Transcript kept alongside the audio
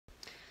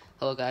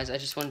Hello guys, I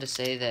just wanted to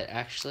say that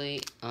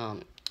actually,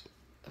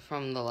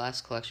 from the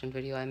last collection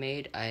video I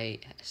made, I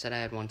said I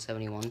had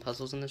 171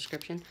 puzzles in the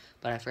description,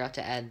 but I forgot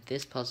to add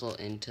this puzzle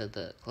into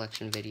the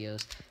collection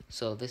videos.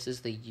 So this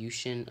is the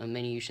Yushin, a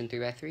mini Yushin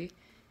 3x3.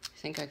 I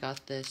think I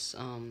got this,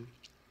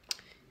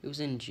 it was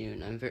in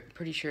June. I'm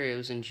pretty sure it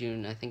was in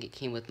June. I think it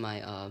came with my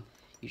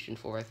Yushin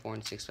 4x4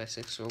 and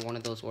 6x6, or one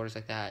of those orders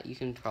like that. You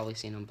can probably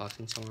see an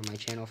unboxing somewhere on my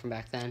channel from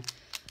back then.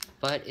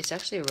 But it's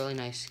actually a really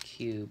nice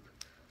cube.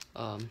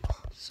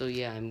 So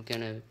yeah,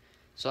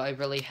 so I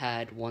really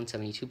had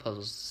 172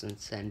 puzzles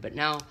since then, but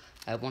now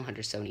I have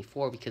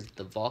 174 because of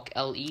the Valk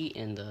LE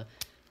and the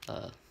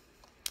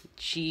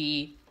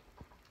Chi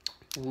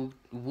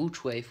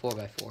Wuchui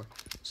 4x4.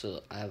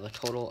 So I have a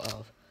total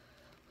of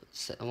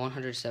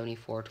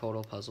 174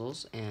 total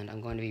puzzles, and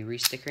I'm going to be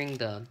restickering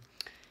the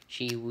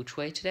Chi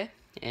Wuchui today.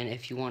 And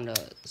if you want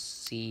to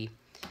see,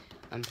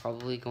 I'm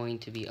probably going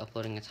to be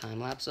uploading a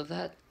time-lapse of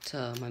that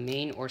to my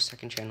main or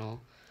second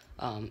channel.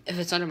 If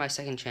it's under my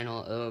second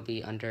channel, it will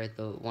be under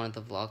one of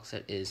the vlogs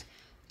that is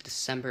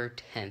December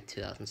 10th,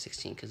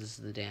 2016, because this is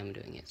the day I'm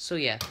doing it. So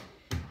yeah,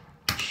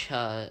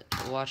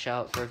 watch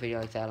out for a video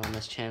like that on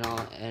this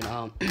channel,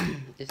 and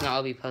if not,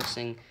 I'll be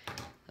posting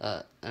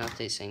an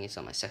update saying it's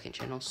on my second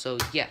channel. So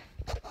yeah.